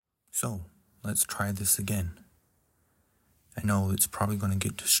So, let's try this again. I know it's probably going to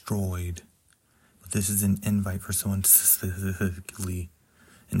get destroyed, but this is an invite for someone specifically.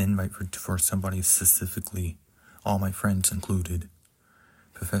 An invite for somebody specifically, all my friends included.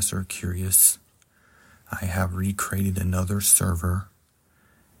 Professor Curious. I have recreated another server,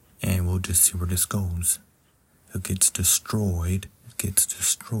 and we'll just see where this goes. If it gets destroyed, it gets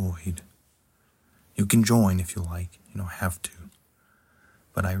destroyed. You can join if you like, you don't have to.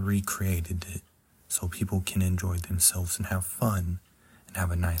 But I recreated it so people can enjoy themselves and have fun and have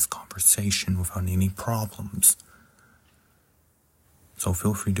a nice conversation without any problems. So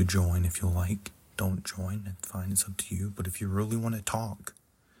feel free to join if you like. Don't join, that's fine, it's up to you. But if you really want to talk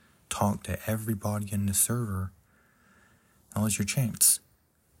to everybody in the server, now's your chance.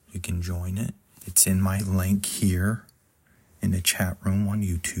 You can join it. It's in my link here in the chat room on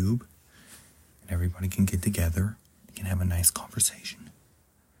YouTube. And everybody can get together. You can have a nice conversation.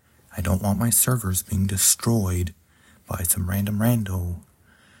 I don't want my servers being destroyed by some random rando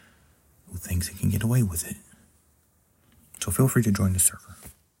who thinks he can get away with it. So feel free to join the server,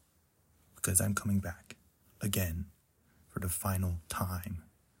 because I'm coming back again for the final time.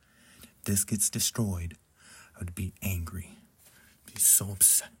 If this gets destroyed, I would be angry, be so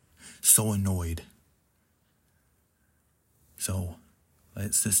upset, so annoyed. So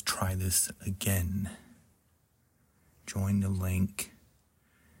let's just try this again. Join the link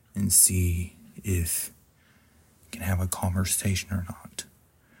and see if we can have a conversation or not.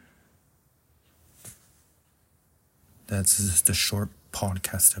 That's just a short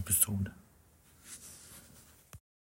podcast episode.